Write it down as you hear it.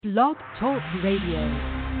Blog Talk Radio.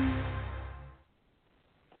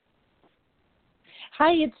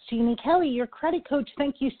 Hi, it's Jeannie Kelly, your credit coach.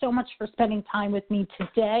 Thank you so much for spending time with me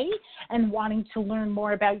today and wanting to learn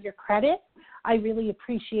more about your credit. I really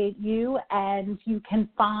appreciate you, and you can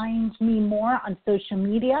find me more on social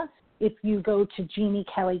media. If you go to Jeannie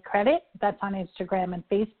Kelly Credit, that's on Instagram and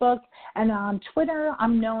Facebook, and on Twitter,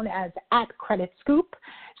 I'm known as @CreditScoop.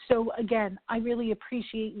 So again, I really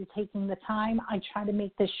appreciate you taking the time. I try to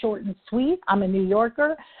make this short and sweet. I'm a New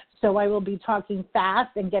Yorker, so I will be talking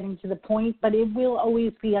fast and getting to the point, but it will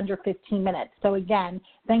always be under 15 minutes. So again,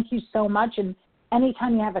 thank you so much. And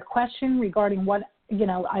anytime you have a question regarding what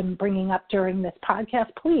I'm bringing up during this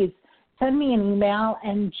podcast, please send me an email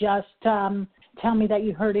and just tell me that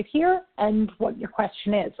you heard it here and what your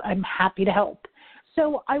question is. I'm happy to help.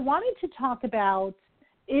 So I wanted to talk about,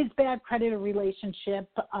 is bad credit a relationship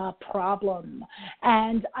problem?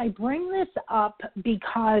 And I bring this up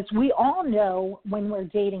because we all know when we're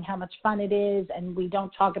dating how much fun it is, and we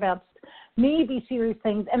don't talk about maybe serious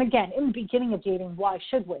things. And again, in the beginning of dating, why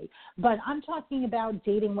should we? But I'm talking about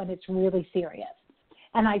dating when it's really serious.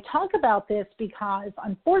 And I talk about this because,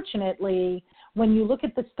 unfortunately, when you look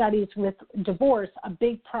at the studies with divorce, a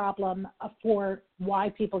big problem for why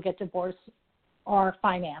people get divorced are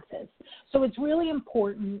finances. So it's really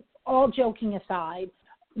important, all joking aside,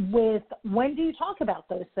 with when do you talk about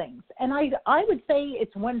those things? And I would say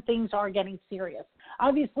it's when things are getting serious.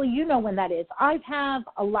 Obviously, you know when that is. I have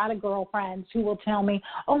a lot of girlfriends who will tell me,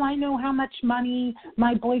 oh, I know how much money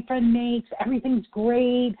my boyfriend makes. Everything's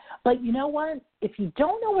great. But you know what? If you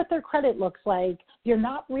don't know what their credit looks like, you're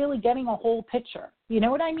not really getting a whole picture. You know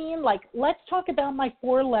what I mean? Like, let's talk about my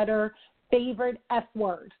 4-letter favorite F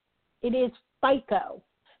word. It is FICO.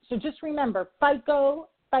 So just remember, FICO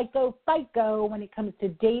when it comes to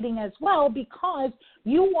dating as well, because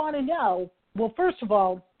you want to know, well, first of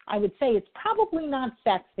all, I would say it's probably not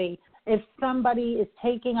sexy if somebody is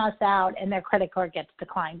taking us out and their credit card gets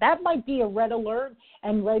declined. That might be a red alert,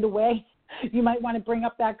 and right away you might want to bring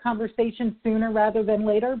up that conversation sooner rather than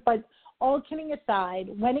later. But all kidding aside,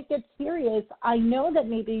 when it gets serious, I know that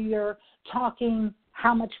maybe you're talking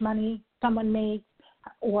how much money someone makes,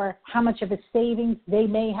 or how much of a savings they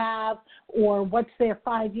may have, or what's their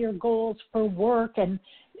 5-year goals for work and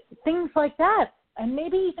things like that. And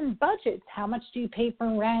maybe even budgets. How much do you pay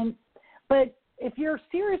for rent? But if you're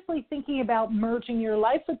seriously thinking about merging your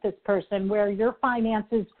life with this person where your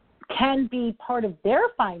finances can be part of their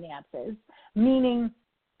finances, meaning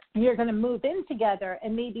you're going to move in together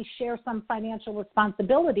and maybe share some financial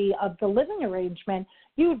responsibility of the living arrangement,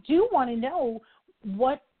 you do want to know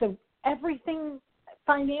what everything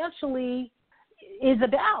financially is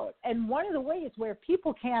about. And one of the ways where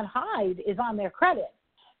people can't hide is on their credit.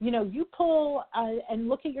 You pull and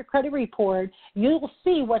look at your credit report, you'll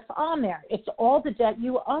see what's on there. It's all the debt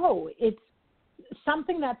you owe. It's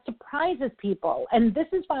something that surprises people. And this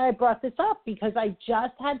is why I brought this up, because I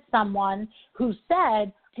just had someone who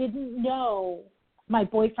said, didn't know my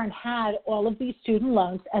boyfriend had all of these student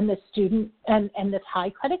loans and the student and this high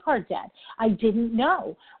credit card debt. I didn't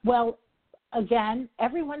know. Well, again,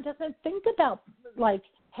 everyone doesn't think about, like,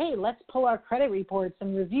 hey, let's pull our credit reports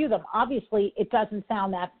and review them. Obviously, it doesn't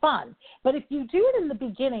sound that fun. But if you do it in the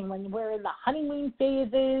beginning, when we're in the honeymoon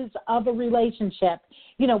phases of a relationship,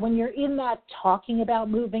 when you're in that talking about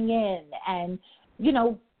moving in and,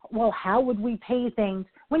 well, how would we pay things?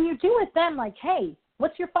 When you do it then, like, hey,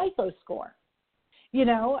 what's your FICO score?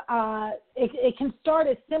 It can start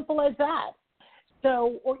as simple as that.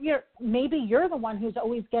 So, or maybe you're the one who's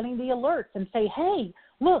always getting the alerts and say, hey,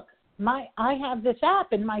 look, I have this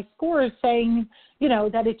app and my score is saying,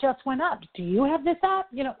 that it just went up. Do you have this app?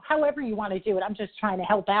 However you want to do it. I'm just trying to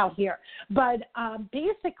help out here. But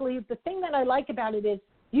basically, the thing that I like about it is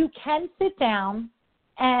you can sit down,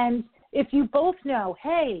 and if you both know,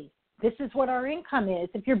 hey, this is what our income is,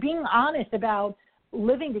 if you're being honest about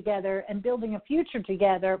living together and building a future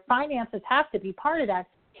together, finances have to be part of that.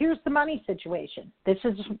 Here's the money situation. This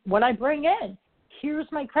is what I bring in. Here's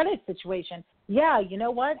my credit situation. Yeah, you know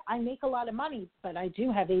what? I make a lot of money, but I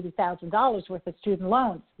do have $80,000 worth of student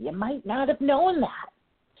loans. You might not have known that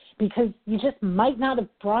because you just might not have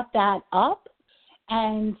brought that up.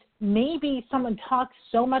 And maybe someone talks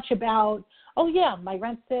so much about, oh, yeah, my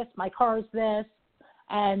rent's this, my car's this,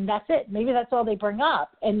 and that's it. Maybe that's all they bring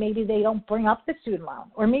up. And maybe they don't bring up the student loan,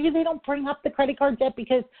 or maybe they don't bring up the credit card debt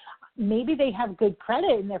because maybe they have good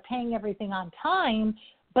credit and they're paying everything on time,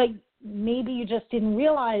 but maybe you just didn't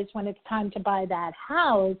realize when it's time to buy that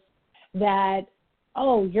house that,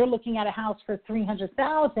 oh, you're looking at a house for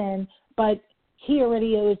 $300,000, but he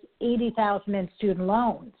already owes $80,000 in student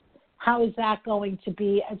loans. How is that going to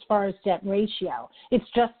be as far as debt ratio? It's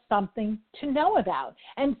just something to know about.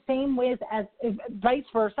 And same with as vice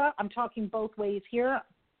versa. I'm talking both ways here.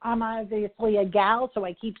 I'm obviously a gal, so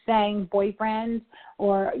I keep saying boyfriend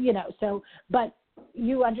or, but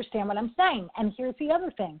you understand what I'm saying. And here's the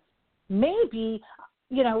other thing. Maybe,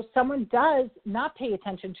 someone does not pay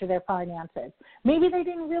attention to their finances. Maybe they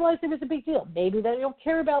didn't realize it was a big deal. Maybe they don't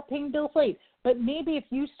care about paying bills late. But maybe if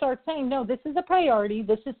you start saying, no, this is a priority,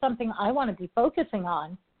 this is something I want to be focusing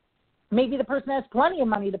on, maybe the person has plenty of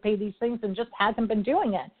money to pay these things and just hasn't been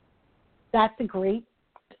doing it. That's a great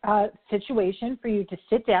situation for you to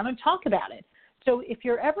sit down and talk about it. So if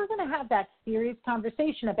you're ever going to have that serious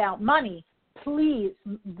conversation about money, please,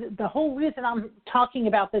 the whole reason I'm talking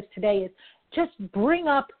about this today is just bring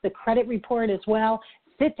up the credit report as well.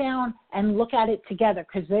 Sit down and look at it together,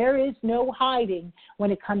 because there is no hiding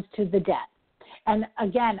when it comes to the debt. And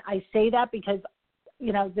again, I say that because,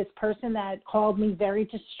 this person that called me very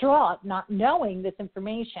distraught, not knowing this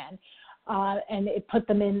information, and it put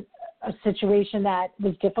them in a situation that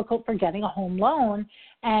was difficult for getting a home loan.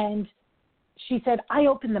 And she said, I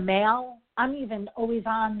open the mail. I'm even always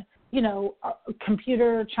on, a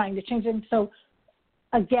computer trying to change it. So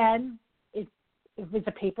again, it was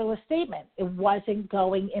a paperless statement. It wasn't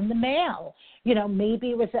going in the mail.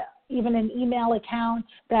 Maybe it was even an email account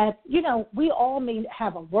that, we all may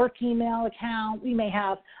have a work email account. We may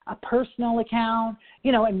have a personal account,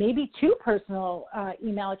 and maybe two personal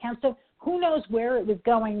email accounts. So who knows where it was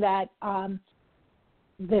going that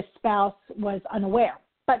this spouse was unaware.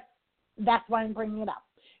 But that's why I'm bringing it up.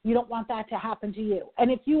 You don't want that to happen to you.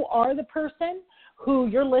 And if you are the person who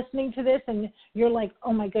you're listening to this and you're like,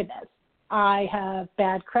 oh, my goodness, I have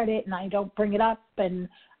bad credit and I don't bring it up and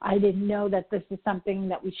I didn't know that this is something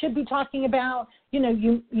that we should be talking about,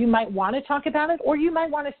 you might want to talk about it, or you might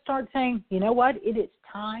want to start saying, you know what, it is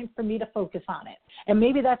time for me to focus on it. And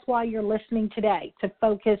maybe that's why you're listening today, to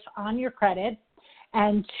focus on your credit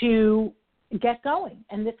and to get going.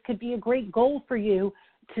 And this could be a great goal for you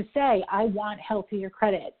to say, I want healthier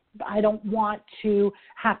credit. I don't want to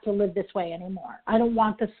have to live this way anymore. I don't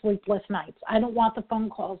want the sleepless nights. I don't want the phone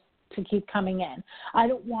calls to keep coming in. I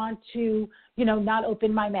don't want to, not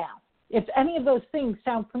open my mail. If any of those things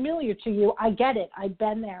sound familiar to you, I get it. I've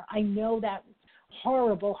been there. I know that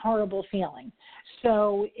horrible, horrible feeling.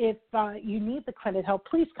 So if you need the credit help,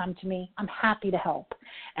 please come to me. I'm happy to help.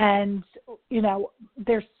 And,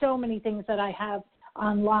 there's so many things that I have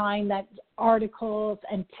online, that articles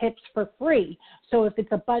and tips for free. So if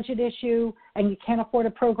it's a budget issue and you can't afford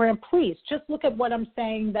a program, please just look at what I'm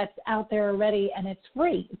saying that's out there already, and it's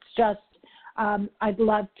free. It's just I'd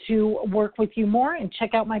love to work with you more and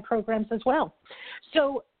check out my programs as well.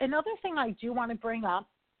 So another thing I do want to bring up,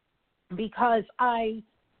 because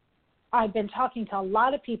I've been talking to a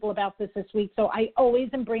lot of people about this week, so I always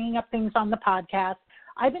am bringing up things on the podcast.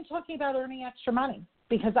 I've been talking about earning extra money.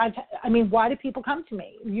 Because why do people come to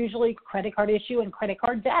me? Usually credit card issue and credit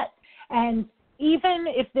card debt. And even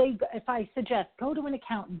if I suggest go to an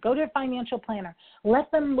accountant, go to a financial planner,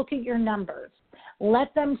 let them look at your numbers.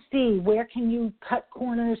 Let them see where can you cut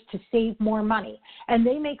corners to save more money. And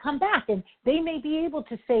they may come back and they may be able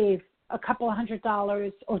to save a couple of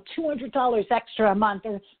 $100 or $200 extra a month,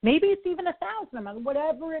 or maybe it's even $1,000 a month,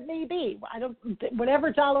 whatever it may be.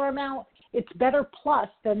 Whatever dollar amount, it's better plus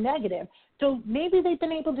than negative. So maybe they've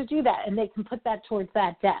been able to do that and they can put that towards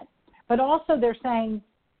that debt. But also they're saying,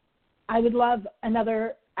 I would love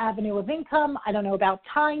another avenue of income. I don't know about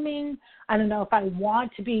timing. I don't know if I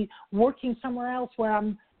want to be working somewhere else where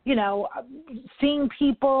I'm, seeing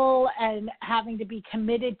people and having to be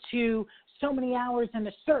committed to so many hours in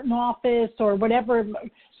a certain office or whatever,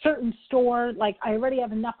 certain store. Like, I already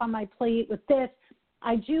have enough on my plate with this.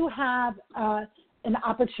 I do have an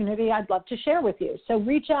opportunity I'd love to share with you. So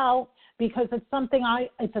reach out, because it's something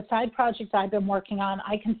it's a side project I've been working on.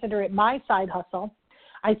 I consider it my side hustle.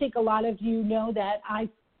 I think a lot of you know that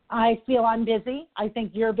I feel I'm busy. I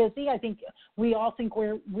think you're busy. I think we all think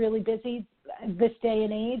we're really busy this day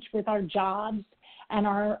and age with our jobs and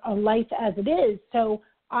our life as it is. So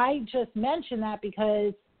I just mention that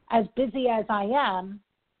because as busy as I am,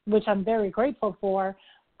 which I'm very grateful for,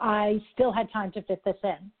 I still had time to fit this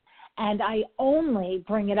in. And I only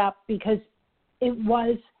bring it up because it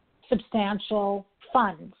was substantial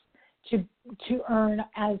funds to earn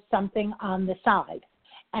as something on the side,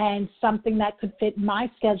 and something that could fit my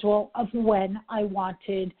schedule of when I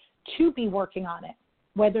wanted to be working on it,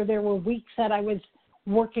 whether there were weeks that I was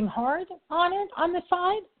working hard on it on the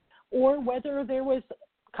side, or whether there was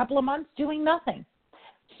a couple of months doing nothing.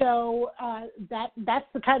 So that's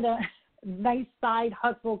the kind of nice side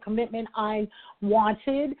hustle commitment I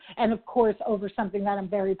wanted, and of course over something that I'm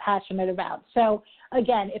very passionate about. So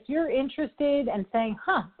again, if you're interested and saying,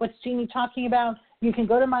 what's Jeannie talking about, you can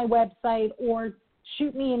go to my website or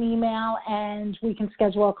shoot me an email and we can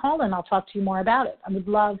schedule a call and I'll talk to you more about it. I would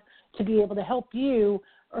love to be able to help you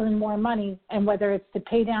earn more money, and whether it's to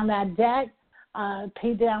pay down that debt,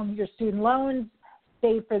 pay down your student loans,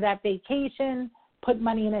 save for that vacation, put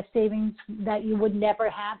money in a savings that you would never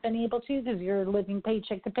have been able to because you're living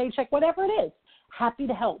paycheck to paycheck, whatever it is, happy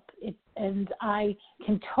to help. And I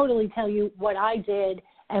can totally tell you what I did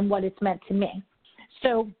and what it's meant to me.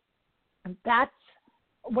 So that's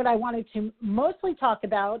what I wanted to mostly talk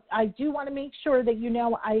about. I do want to make sure that you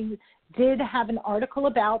know I did have an article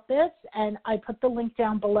about this, and I put the link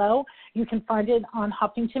down below. You can find it on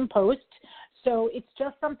Huffington Post. So it's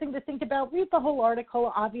just something to think about. Read the whole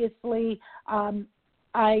article. Obviously,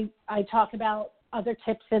 I talk about other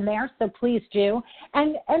tips in there, so please do.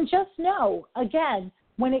 And just know, again,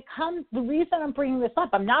 when it comes, the reason I'm bringing this up,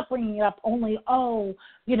 I'm not bringing it up only,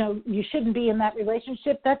 you shouldn't be in that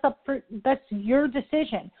relationship. That's your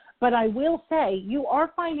decision. But I will say you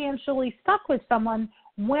are financially stuck with someone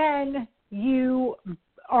when you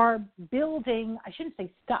are building, I shouldn't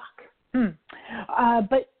say stuck,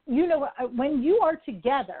 but when you are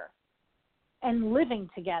together and living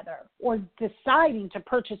together or deciding to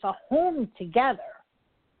purchase a home together,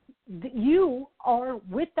 you are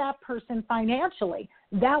with that person financially.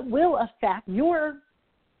 That will affect your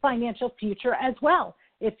financial future as well.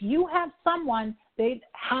 If you have someone that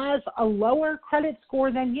has a lower credit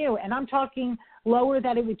score than you, and I'm talking lower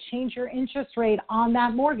that it would change your interest rate on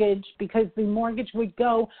that mortgage because the mortgage would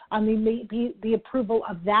go on the approval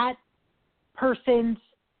of that person's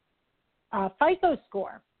FICO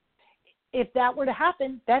score. If that were to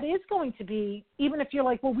happen, that is going to be, even if you're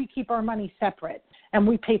like, well, we keep our money separate and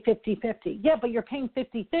we pay 50-50. Yeah, but you're paying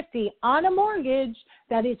 50-50 on a mortgage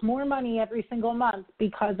that is more money every single month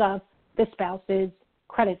because of the spouse's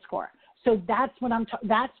credit score. So that's what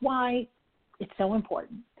that's why it's so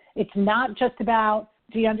important. It's not just about,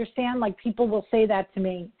 do you understand? Like, people will say that to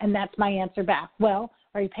me, and that's my answer back. Well,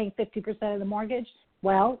 are you paying 50% of the mortgage?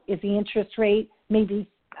 Well, is the interest rate maybe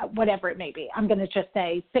whatever it may be? I'm going to just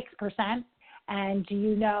say 6%. And do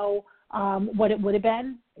you know what it would have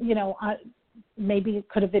been? Maybe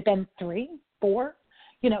could have it been 3, 4?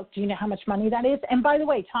 Do you know how much money that is? And by the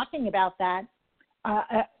way, talking about that,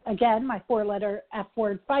 again, my 4-letter F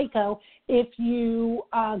word FICO, if you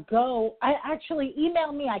actually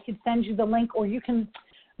email me, I could send you the link, or you can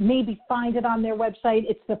maybe find it on their website.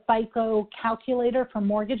 It's the FICO calculator for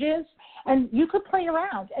mortgages. And you could play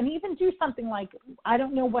around and even do something like, I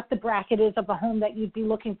don't know what the bracket is of a home that you'd be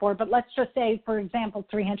looking for, but let's just say, for example,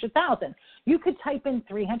 $300,000. You could type in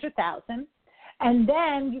 $300,000, and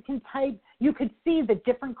then you could see the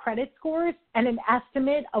different credit scores and an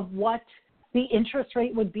estimate of what the interest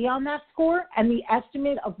rate would be on that score, and the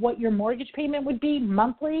estimate of what your mortgage payment would be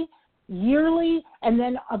monthly, yearly, and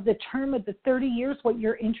then of the term of the 30 years, what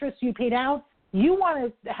your interest you paid out. You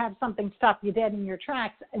want to have something stop you dead in your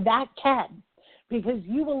tracks, that can, because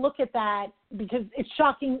you will look at that, because it's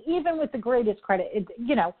shocking, even with the greatest credit,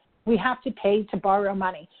 we have to pay to borrow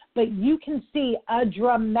money, but you can see a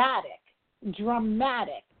dramatic,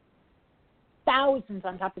 thousands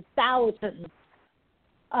on top of thousands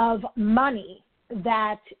of money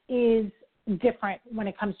that is different when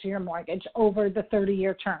it comes to your mortgage over the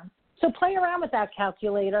 30-year term. So play around with that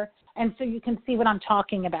calculator, and so you can see what I'm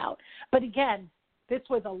talking about. But again, this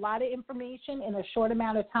was a lot of information in a short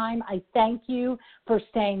amount of time. I thank you for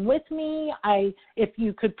staying with me. If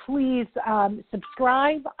you could please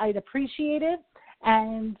subscribe, I'd appreciate it.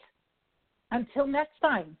 And until next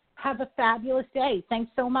time, have a fabulous day.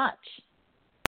 Thanks so much.